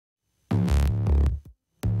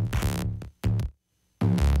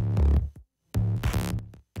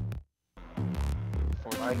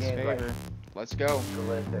Fortune's favor. Like, Let's go.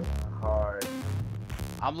 delicious, hard.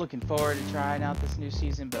 I'm looking forward to trying out this new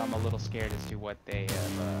season, but I'm a little scared as to what they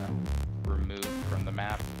have removed from the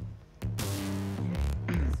map.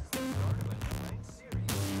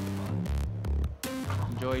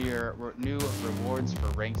 Enjoy your new rewards for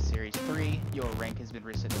Ranked Series 3. Your rank has been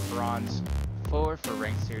reset to Bronze 4 for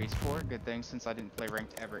Ranked Series 4. Good thing since I didn't play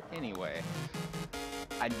Ranked ever anyway.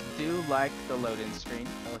 I do like the load-in screen.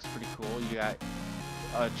 That looks pretty cool. You got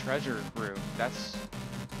a treasure room. That's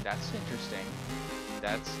interesting.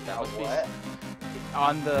 That must be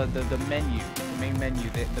on the menu, the main menu.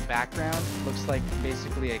 The background looks like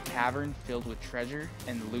basically a cavern filled with treasure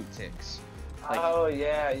and loot ticks. Like, oh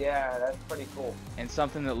yeah, that's pretty cool. And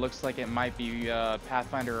something that looks like it might be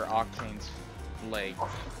Pathfinder or Octane's leg,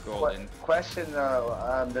 golden. Question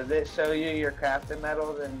though, does it show you your crafting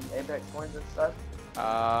medals and Apex points and stuff?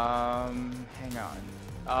 Hang on.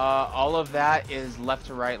 All of that is left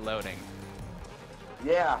to right loading.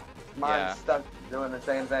 Yeah, mine's stuck doing the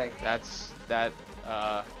same thing. That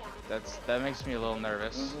makes me a little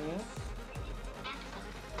nervous. Mm-hmm.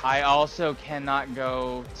 I also cannot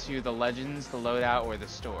go to the Legends, the loadout, or the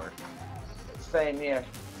store. Same here,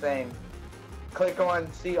 same. Click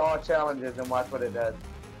on see all challenges and watch what it does.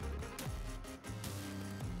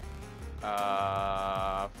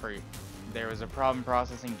 There was a problem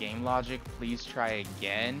processing game logic. Please try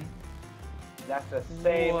again. That's the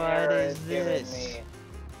same error it's giving this? me.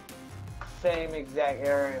 Same exact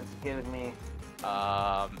error it's giving me.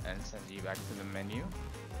 And send you back to the menu.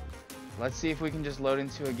 Let's see if we can just load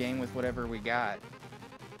into a game with whatever we got.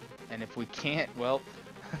 And if we can't, well,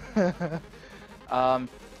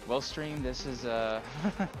 well, stream. This is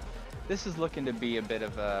this is looking to be a bit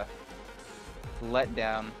of a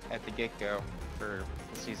letdown at the get-go for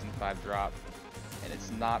the season 5 drop, and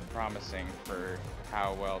it's not promising for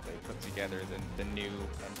how well they put together the new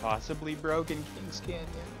and possibly broken King's Canyon.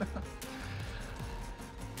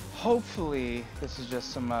 Hopefully, this is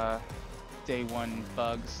just some day one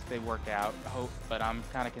bugs they work out. But I'm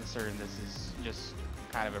kind of concerned this is just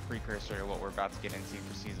kind of a precursor to what we're about to get into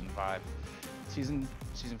for season 5. Season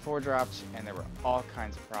 4 dropped, and there were all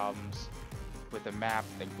kinds of problems with the map,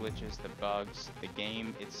 the glitches, the bugs, the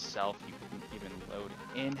game itself. You couldn't even load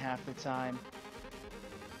in half the time.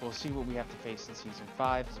 We'll see what we have to face in season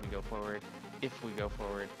 5 as we go forward. If we go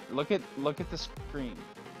forward, look at the screen.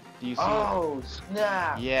 Do you see? Oh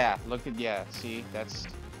snap! Yeah, see, that's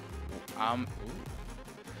ooh.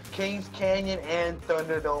 Kings Canyon and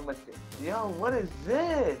Thunderdome. Yo, what is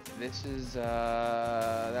this? This is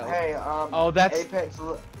Hey, oh, that's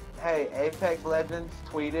Apex Legends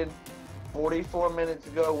tweeted 44 minutes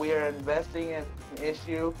ago. We are investigating an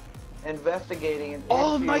issue with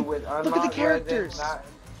unlocked look at the characters. Legends,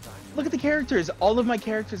 Look at the characters. All of my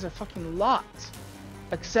characters are fucking locked,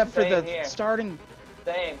 except for the starting.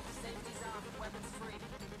 Same.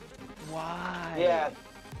 Why? Yeah.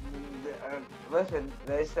 Listen,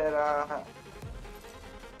 they said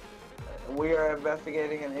we are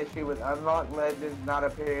investigating an issue with unlocked legends not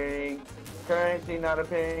appearing, currency not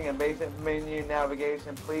appearing, and basic menu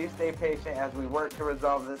navigation. Please stay patient as we work to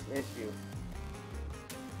resolve this issue.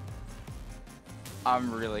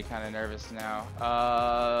 I'm really kind of nervous now.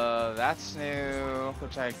 That's new,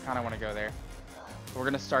 which I kind of want to go there. We're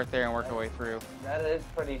gonna start there and work our way through. That is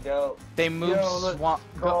pretty dope. They moved Swamp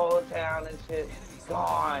Gold Town and shit.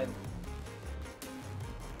 Gone.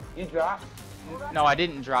 You dropped? No, I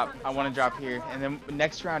didn't drop. I want to drop here, and then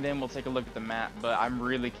next round in, we'll take a look at the map. But I'm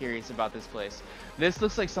really curious about this place. This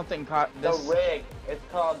looks like something The Rig. It's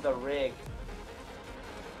called the Rig.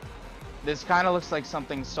 This kind of looks like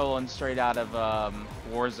something stolen straight out of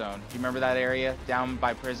Warzone. Do you remember that area down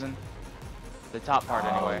by prison? The top part,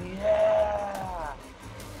 anyway. Yeah.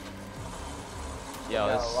 Yo,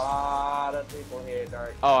 there's a lot of people here,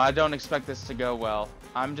 Dark. Oh, I don't expect this to go well.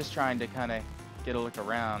 I'm just trying to kind of get a look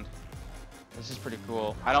around. This is pretty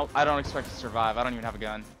cool. I don't expect to survive. I don't even have a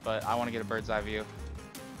gun, but I want to get a bird's eye view.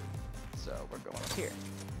 So we're going up here.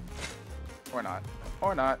 Or not.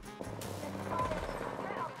 Or not.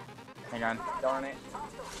 Hang on. Darn it.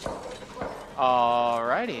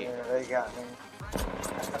 Alrighty. Yeah, they got me.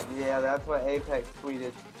 Yeah, that's what Apex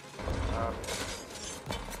tweeted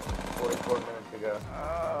 44 minutes ago.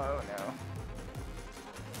 Oh no.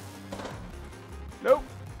 Nope.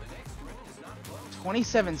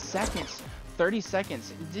 27 seconds. 30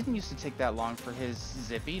 seconds. It didn't used to take that long for his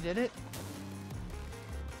zippy, did it?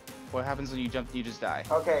 What happens when you jump? You just die.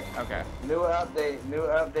 Okay. Okay. New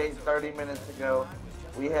update 30 minutes ago.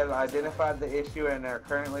 We have identified the issue and are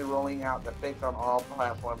currently rolling out the fix on all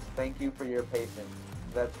platforms. Thank you for your patience.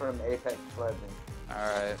 That's from Apex Legends.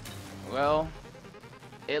 Alright. Well,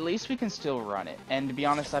 at least we can still run it. And to be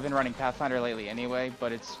honest, I've been running Pathfinder lately anyway,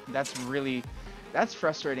 but that's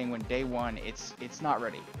frustrating when day one it's not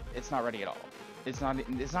ready. It's not ready at all. It's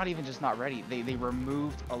not even just not ready. They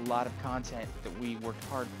removed a lot of content that we worked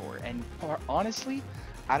hard for. And honestly,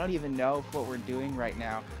 I don't even know if what we're doing right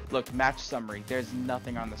now. Look, match summary. There's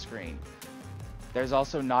nothing on the screen. There's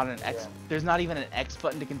also not an X. Yeah. There's not even an X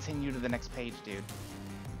button to continue to the next page, dude.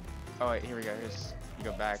 Oh wait, here we go. Here's you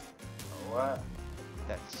go back. What?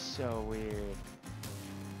 That's so weird.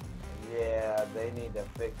 Yeah, they need to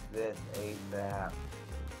fix this ASAP.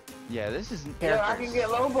 Yeah, this is. Yeah, I can get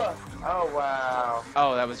Loba. Oh wow.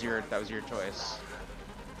 Oh, that was your choice.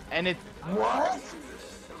 And it. What?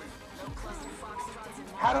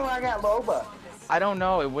 How do I got Loba? I don't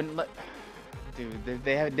know. It wouldn't let. Dude,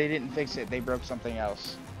 they didn't fix it. They broke something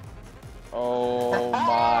else. Oh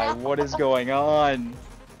my! What is going on?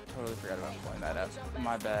 Totally forgot about pulling that up.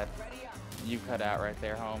 My bad. You cut out right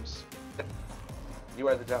there, Holmes. You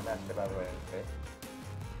are the jump master, by the way. Okay?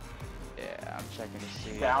 Yeah, I'm checking to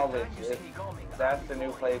see. Salvage. That's the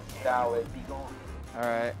new place, salvage. All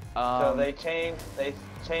right. So they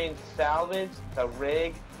changed salvage to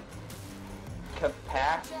rig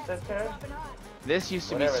capacitor. This used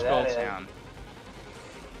to be Skulltown.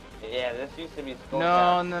 Yeah, this used to be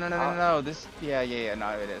Skulltown. No. This. Yeah.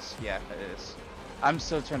 No, it is. Yeah, it is. I'm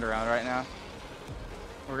so turned around right now.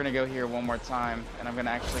 We're gonna go here one more time, and I'm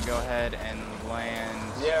gonna actually go ahead and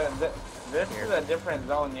land. Yeah, this is a different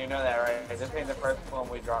zone. You know that, right? This ain't the first one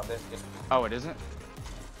we dropped this. Oh, it isn't?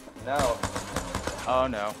 No. Oh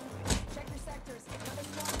no.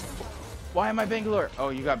 Why am I Bangalore? Oh,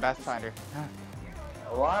 you got Pathfinder.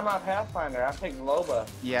 Why am I Pathfinder? I picked Loba.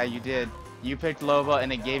 Yeah, you did. You picked Loba,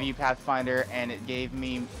 and it gave you Pathfinder, and it gave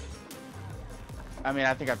me. I mean,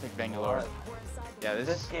 I think I picked Bangalore. What? Yeah,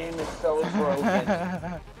 this game is so broken.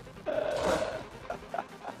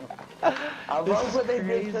 I love what they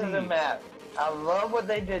did to the map. I love what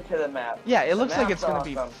they did to the map. Yeah, it looks like it's gonna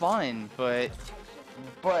be fun, but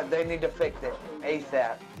they need to fix it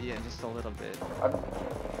ASAP. Yeah, just a little bit.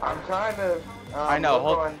 I'm trying to. I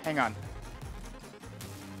know. Hang on.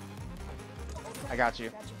 I got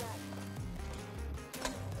you.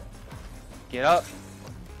 Get up.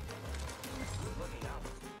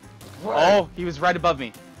 What? Oh, he was right above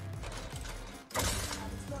me.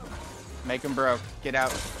 Make him broke. Get out.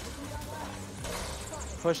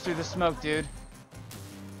 Push through the smoke, dude.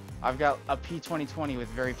 I've got a P2020 with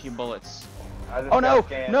very few bullets. Oh no!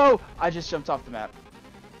 No! I just jumped off the map.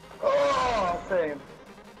 Oh, same.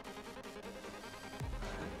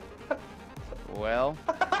 Well.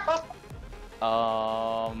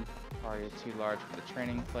 Are you too large for the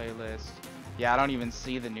training playlist? Yeah, I don't even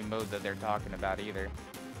see the new mode that they're talking about either.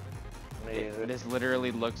 This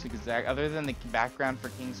literally looks exact. Other than the background for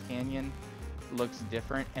Kings Canyon, looks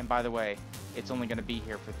different. And by the way, it's only going to be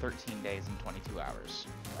here for 13 days and 22 hours.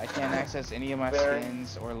 I can't access any of my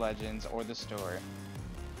skins or legends or the store.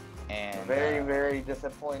 And very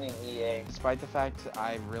disappointing, EA. Despite the fact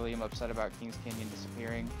I really am upset about Kings Canyon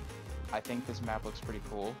disappearing, I think this map looks pretty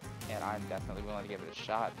cool, and I'm definitely willing to give it a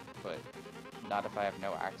shot, but not if I have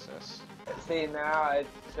no access. See, now it's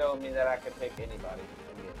showing me that I can pick anybody.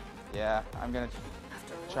 Yeah, I'm gonna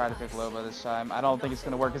try to pick Loba this time. I don't think it's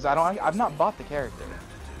gonna work because I've not bought the character.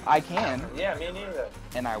 I can. Yeah, me neither.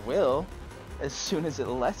 And I will, as soon as it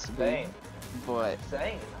lets me. Same. But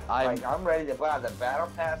same. I'm ready to buy the battle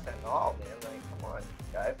pass and all, man. Like, come on,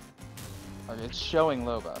 guys. Okay, it's showing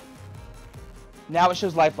Loba. Now it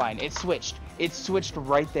shows Lifeline. It switched. It switched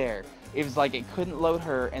right there. It was like it couldn't load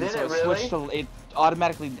her, and so it switched to it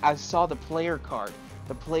automatically. I saw the player card.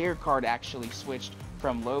 The player card actually switched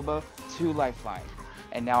from Loba to Lifeline,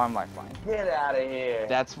 and now I'm Lifeline. Get out of here.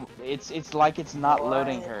 It's like it's not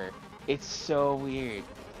loading her. It's so weird.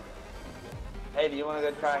 Hey, do you want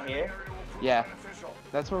to go try here? Yeah,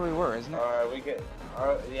 that's where we were, isn't it? Or we could.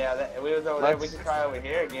 Yeah, we was over there. We could try over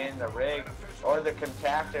here again. The rig or the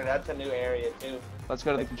contractor. That's a new area too. Let's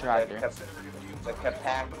go to the contractor. The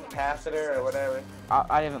capacitor or whatever.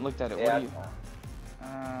 I haven't looked at it. Yeah. What do you?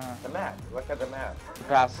 The map. Look at the map.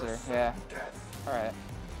 Capacitor. Yeah. All right.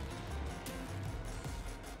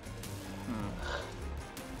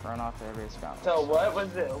 Run off every scout. So what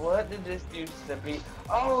was it? What did this used to be?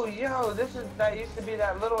 Oh, yo, that used to be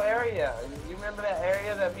that little area. You remember that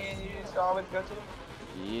area that me and you used to always go to?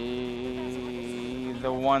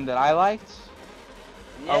 The one that I liked?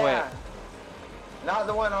 Yeah. Oh wait. Not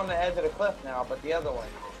the one on the edge of the cliff now, but the other one.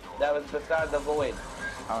 That was beside the void.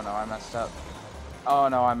 Oh no, I messed up. Oh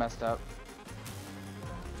no, I messed up.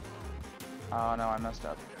 Oh no, I messed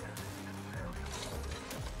up.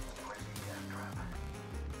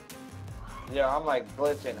 Yo, I'm like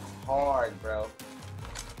glitching hard, bro.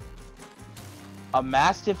 A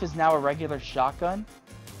Mastiff is now a regular shotgun?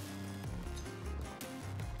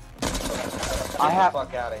 I have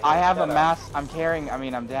a I'm carrying, I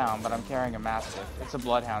mean, I'm down, but I'm carrying a Mastiff. It's a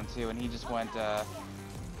Bloodhound too, and he just went,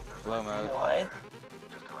 slow mode. What?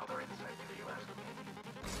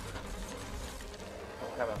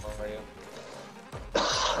 I'm coming for you.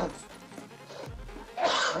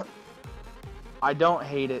 I don't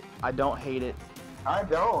hate it. I don't hate it. I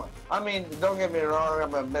don't. I mean, don't get me wrong, I'm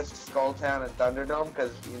gonna miss Skulltown and Thunderdome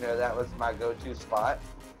because, you know, that was my go-to spot.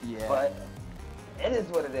 Yeah. But it is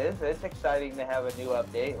what it is. It's exciting to have a new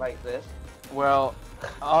update like this. Well,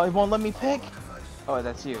 oh, it won't let me pick. Oh,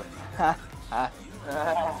 that's you. I'm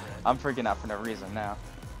freaking out for no reason now.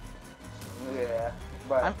 Yeah.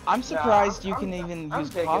 But I'm surprised you can even I'm use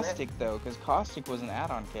Caustic though, because Caustic was an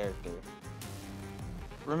add-on character.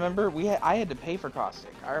 Remember, I had to pay for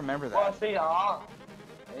Caustic. I remember that. Well, see,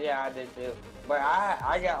 yeah, I did too. But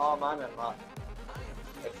I got all mine unlocked,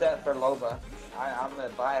 except for Loba. I'm gonna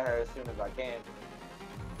buy her as soon as I can.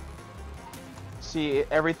 See,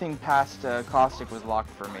 everything past Caustic was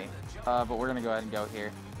locked for me. But we're gonna go ahead and go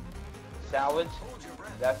here. Salvage?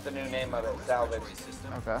 That's the new name of it, Salvage.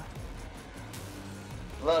 Okay.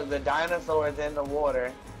 Look, the dinosaur is in the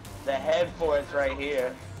water. The head for it's right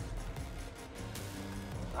here.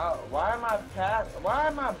 Oh, why am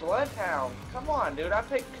I Bloodhound? Come on, dude, I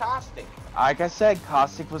picked Caustic. Like I said,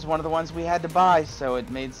 Caustic was one of the ones we had to buy, so it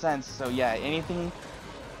made sense. So yeah, anything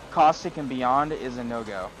Caustic and beyond is a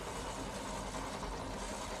no-go.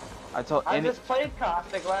 I just played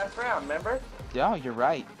Caustic last round, remember? Yeah, you're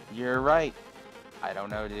right. You're right. I don't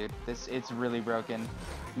know, dude. It's really broken.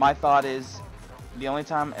 My thought is, the only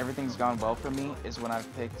time everything's gone well for me is when I've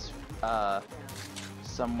picked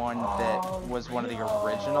someone that was one of the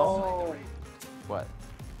original. What?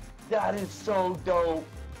 That is so dope.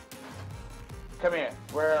 Come here.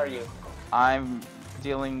 Where are you? I'm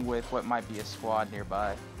dealing with what might be a squad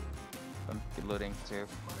nearby. I'm looting too.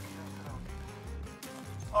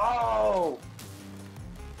 Oh!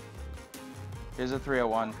 Here's a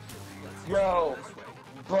 301. Yo!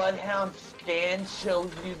 Bloodhound scan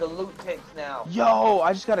shows you the loot picks now. Yo!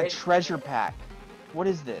 I just got a treasure pack. What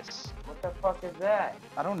is this? What the fuck is that?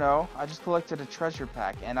 I don't know. I just collected a treasure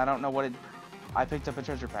pack, and I don't know what it... I picked up a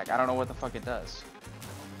treasure pack. I don't know what the fuck it does.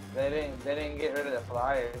 They didn't get rid of the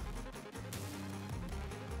flyers.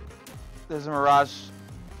 There's a Mirage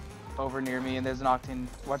over near me, and there's an Octane.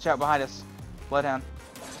 Watch out behind us. Bloodhound.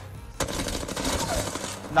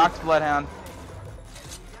 Knocked Bloodhound.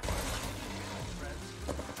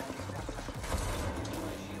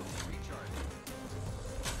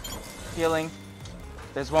 Healing.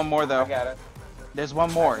 There's one more though. I got it. There's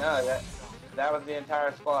one more. No, that was the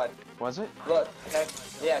entire squad. Was it? Look,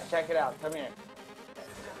 check it out. Come here.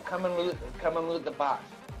 Come and loot the box.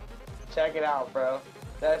 Check it out, bro.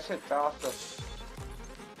 That shit's awesome.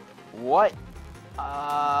 What?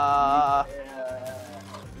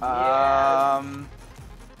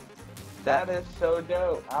 That is so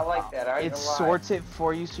dope. I like that. It sorts it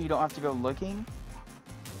for you so you don't have to go looking?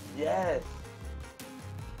 Yes.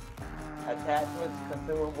 Attachments,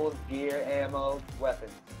 consumables, gear, ammo,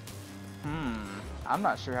 weapons. I'm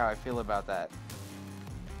not sure how I feel about that.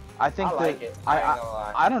 I think I like it.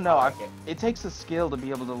 I don't know. I like it takes a skill to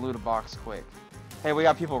be able to loot a box quick. Hey, we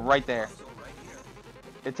got people right there.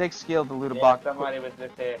 It takes skill to loot a box. Somebody was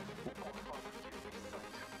just there.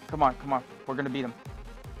 Come on, come on. We're gonna beat him.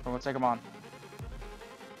 We're gonna take him on.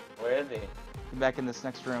 Where is he? He's back in this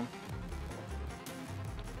next room.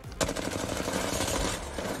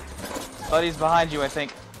 Buddy's behind you, I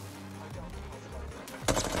think.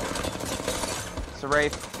 It's a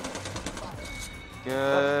Wraith.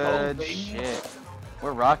 Good shit.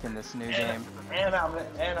 We're rocking this new game. And I'm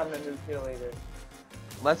the new kill leader.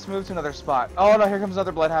 Let's move to another spot. Oh no, here comes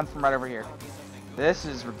another Bloodhound from right over here. This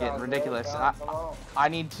is getting ridiculous. I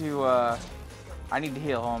need to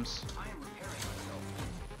heal, Holmes.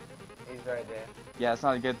 He's right there. Yeah, it's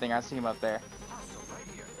not a good thing. I see him up there.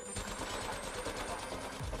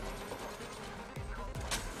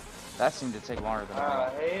 That seemed to take longer than I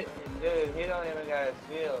thought. Dude, he don't even got his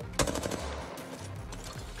shield.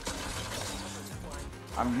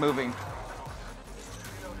 I'm moving.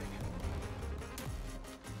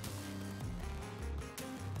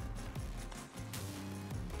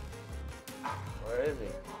 Where is he?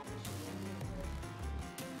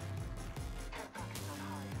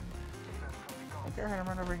 I think I heard him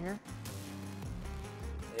run over here.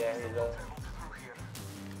 Yeah, he's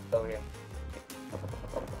over here.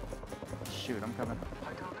 Shoot, I'm coming.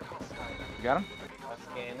 You got him? I'm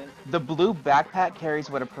scanning. The blue backpack carries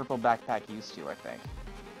what a purple backpack used to, I think.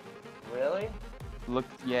 Really? Look,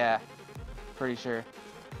 yeah, pretty sure.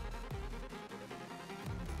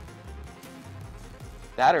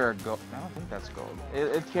 That or a gold? I don't think that's gold.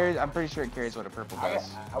 It carries. I'm pretty sure it carries what a purple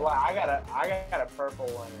does. I got a purple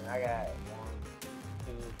one, and I got 1,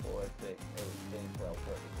 2, 4, 6, 8, 10, 12,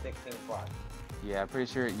 13, 16 slots. Yeah, I'm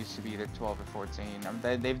pretty sure it used to be either 12 or 14.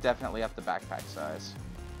 They've definitely upped the backpack size.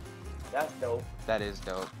 That's dope. That is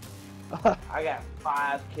dope. I got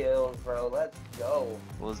 5 kills, bro. Let's go.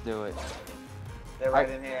 Let's do it. They're right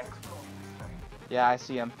in here. Yeah, I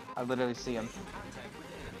see him. I literally see him.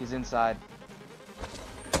 He's inside.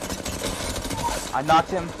 I knocked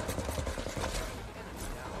him.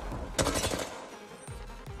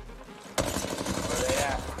 Where they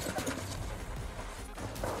at?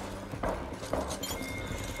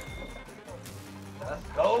 Let's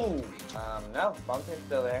go. No, Bunker's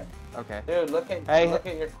still there. Okay. Dude, look at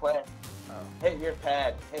your quest. Oh. Hit your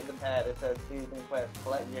pad. Hit the pad. It says season quest.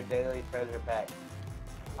 Collect your daily treasure pack.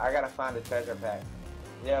 I gotta find a treasure pack.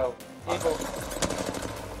 Yo, people.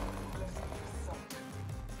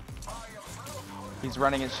 He's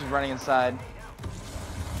running. She's running inside.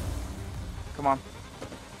 Come on.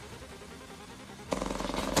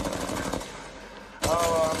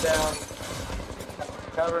 Oh, I'm down.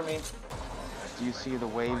 Cover me. Do you see the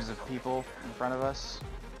waves of people in front of us?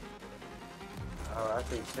 Oh, I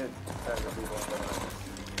see shit. Treasure people.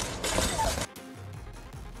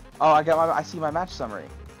 Oh, I see my match summary.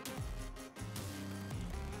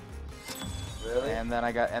 Really? And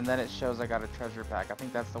then it shows I got a treasure pack. I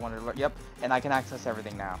think that's the one to look. Yep. And I can access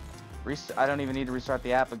everything now. I don't even need to restart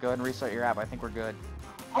the app, but go ahead and restart your app. I think we're good.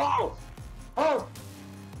 Oh! Oh!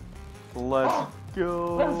 Let's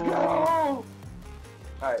go. Let's go!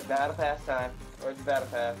 Alright, battle pass time. Where's the battle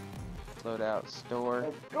pass? Loadout, store,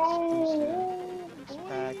 Let's go! exclusive,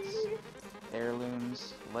 packs,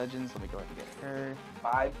 heirlooms, legends. Let me go ahead and get her.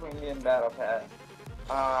 5 premium battle pass.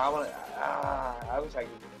 I wish I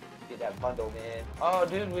could get that bundle, man. Oh,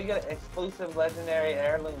 dude, we got an exclusive legendary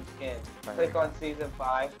heirloom skin. Click on season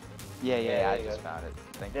 5. Yeah, I just found it.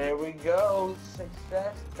 Thank you. There we go.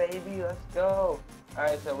 Success, baby. Let's go.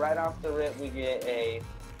 Alright, so right off the rip, we get a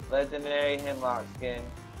legendary Hemlock skin.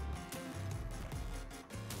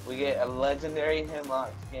 We get a legendary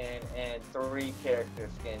Hemlock skin and 3 character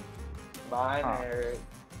skins. Mine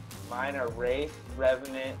are Wraith,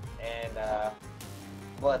 Revenant, and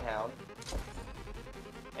Bloodhound.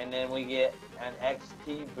 And then we get an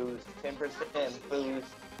XP boost, 10% boost,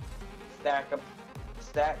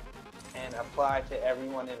 stack and apply to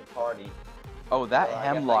everyone in party. Oh, that So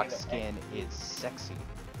Hemlock skin is sexy.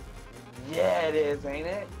 Yeah, it is, ain't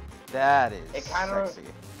it? That is It kinda-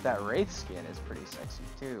 sexy. That Wraith skin is pretty sexy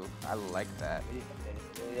too. I like that.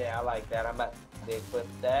 Yeah, I like that. I'm about to equip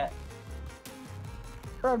that.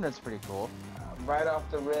 Revenant's pretty cool. Right off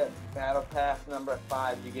the rip, Battle Pass number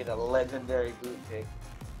 5, you get a legendary boot pick.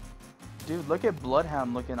 Dude, look at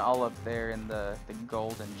Bloodhound looking all up there in the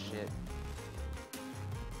gold and shit.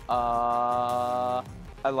 I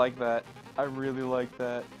like that. I really like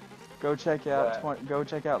that. Go check out go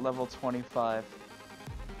check out level 25.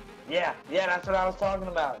 Yeah, that's what I was talking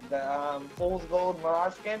about. The Fool's Gold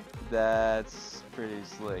Mirage skin. That's pretty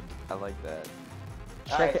slick. I like that.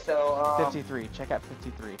 Alright, so 53. Check out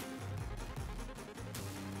 53.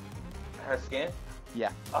 her skin.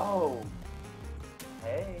 Yeah. Oh.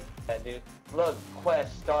 Hey. Yeah, dude. Look,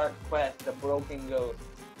 start quest, the Broken Ghost.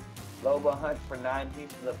 Loba hunts for 9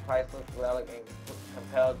 pieces of priceless relic and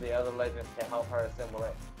compels the other legends to help her assemble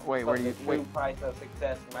it. Wait, where do you The true price of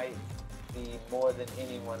success might be more than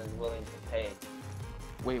anyone is willing to pay.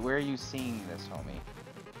 Wait, where are you seeing this, homie?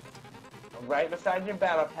 Right beside your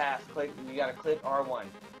battle pass, you gotta click R1.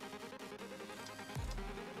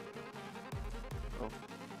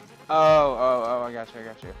 Oh, I got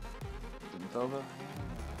you. Loba.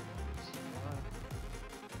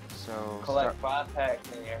 So Collect 5 packs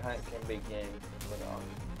and your hunt can begin.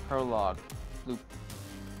 Prologue.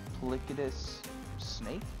 Duplicitous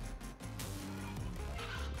snake?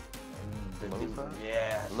 Loba?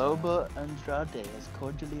 Yeah. Loba Andrade has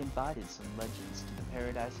cordially invited some legends to the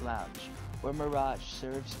Paradise Lounge, where Mirage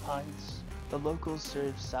serves pints, the locals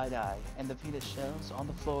serve side-eye, and the peanut shells on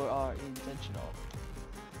the floor are intentional.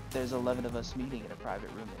 There's 11 of us meeting in a private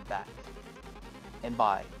room in back. And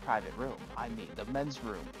by private room, I mean the men's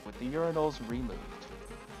room with the urinals removed.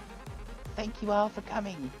 Thank you all for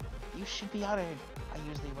coming. You should be honored. I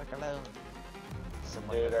usually work alone.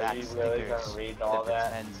 Someone Dude, with are back you really stickers gonna read all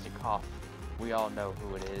that? pretends to cough. We all know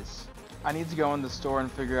who it is. I need to go in the store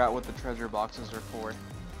and figure out what the treasure boxes are for.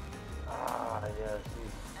 Ah, yes.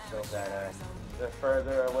 so badass. The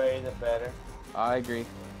further away, the better. I agree.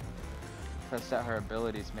 Test out her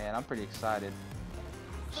abilities, man. I'm pretty excited.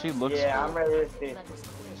 She looks Yeah, cool. I'm ready to see.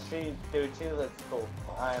 Dude, she looks cool.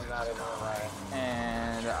 I am not even gonna lie.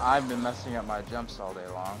 And I've been messing up my jumps all day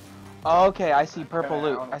long. Oh, okay, I see purple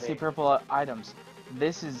loot. I see purple items.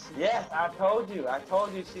 This is... Yes, I told you.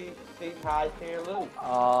 She tied to your loot.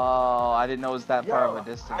 Oh, I didn't know it was that far of a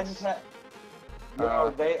distance. I just had...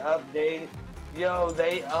 Yo, they updated... Yo,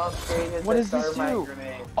 they updated What the does this thermite do?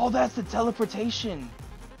 grenade. Oh, that's the teleportation.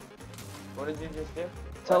 What did you just do?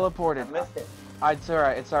 Teleported. I missed it. It's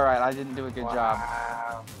alright, it's alright. I didn't do a good job.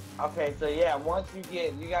 Wow. Okay, so yeah, once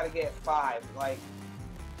you gotta get 5. Like,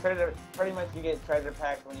 pretty much you get treasure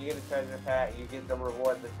packs. When you get a treasure pack, you get the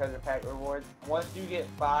rewards, the treasure pack rewards. Once you get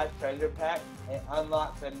 5 treasure packs, it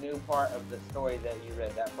unlocks a new part of the story that you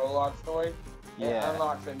read, that prologue story. It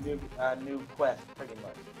unlocks a new quest, pretty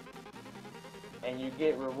much. And you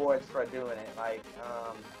get rewards for doing it, like,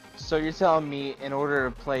 So you're telling me in order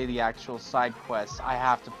to play the actual side quests, I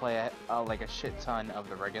have to play like a shit ton of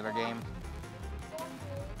the regular game?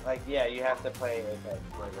 like, yeah, you have to play Apex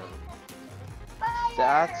regularly.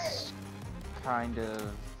 That's kind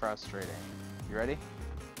of frustrating. You ready?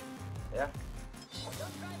 Yeah.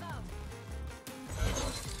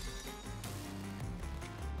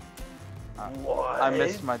 What? I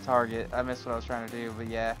missed my target. I missed what I was trying to do, but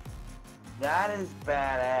yeah. That is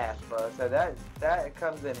badass, bro. So that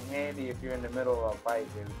comes in handy if you're in the middle of a fight,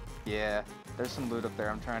 dude. Yeah. There's some loot up there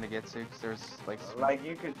I'm trying to get to, because there's like... Like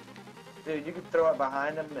you could throw it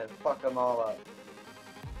behind them and fuck them all up.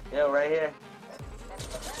 Yo, right here.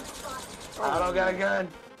 I don't got a gun.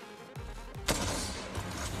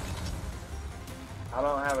 I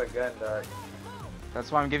don't have a gun, Dark.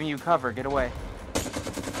 That's why I'm giving you cover. Get away.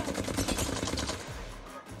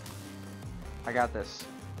 I got this.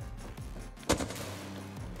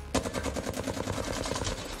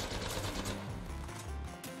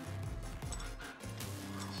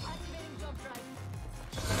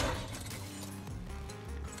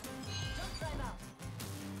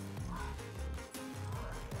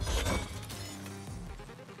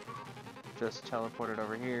 Just teleported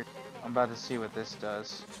over here. I'm about to see what this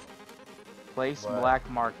does. Place black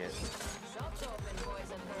market.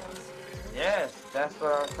 Yes, that's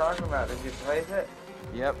what I was talking about. Did you place it?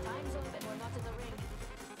 Yep.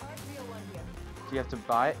 Do you have to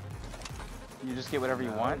buy it? You just get whatever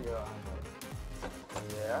you want?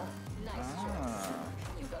 Yeah. Ah.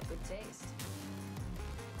 You got good taste.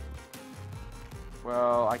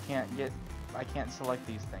 Well, I can't select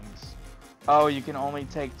these things. Oh, you can only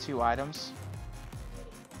take 2 items?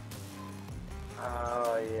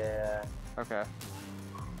 Oh, yeah. Okay.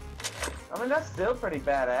 I mean, that's still pretty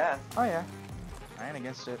badass. Oh yeah. I ain't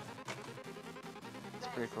against it. It's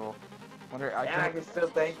pretty cool. Wonder I can still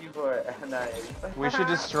thank you for it. Nice. We should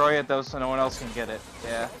destroy it though so no one else can get it.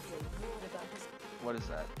 Yeah. What is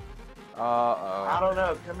that? I don't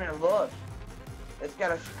know. Come here, look. It's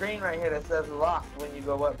got a screen right here that says locked when you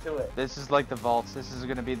go up to it. This is like the vaults. This is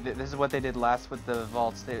gonna be. This is what they did last with the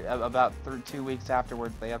vaults. They, about 2 weeks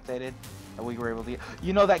afterwards, they updated, and we were able to.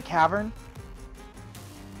 You know that cavern?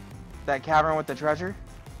 That cavern with the treasure?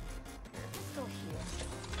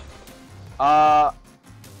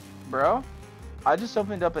 Bro, I just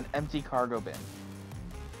opened up an empty cargo bin.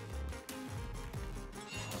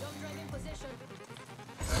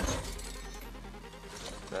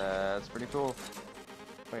 That's pretty cool.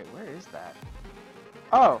 Wait, where is that?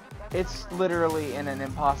 Oh, it's literally in an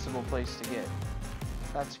impossible place to get.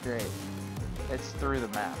 That's great. It's through the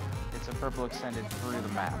map. It's a purple extended through the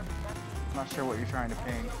map. I'm not sure what you're trying to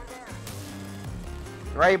ping.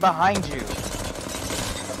 Right behind you!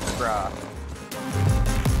 Bruh.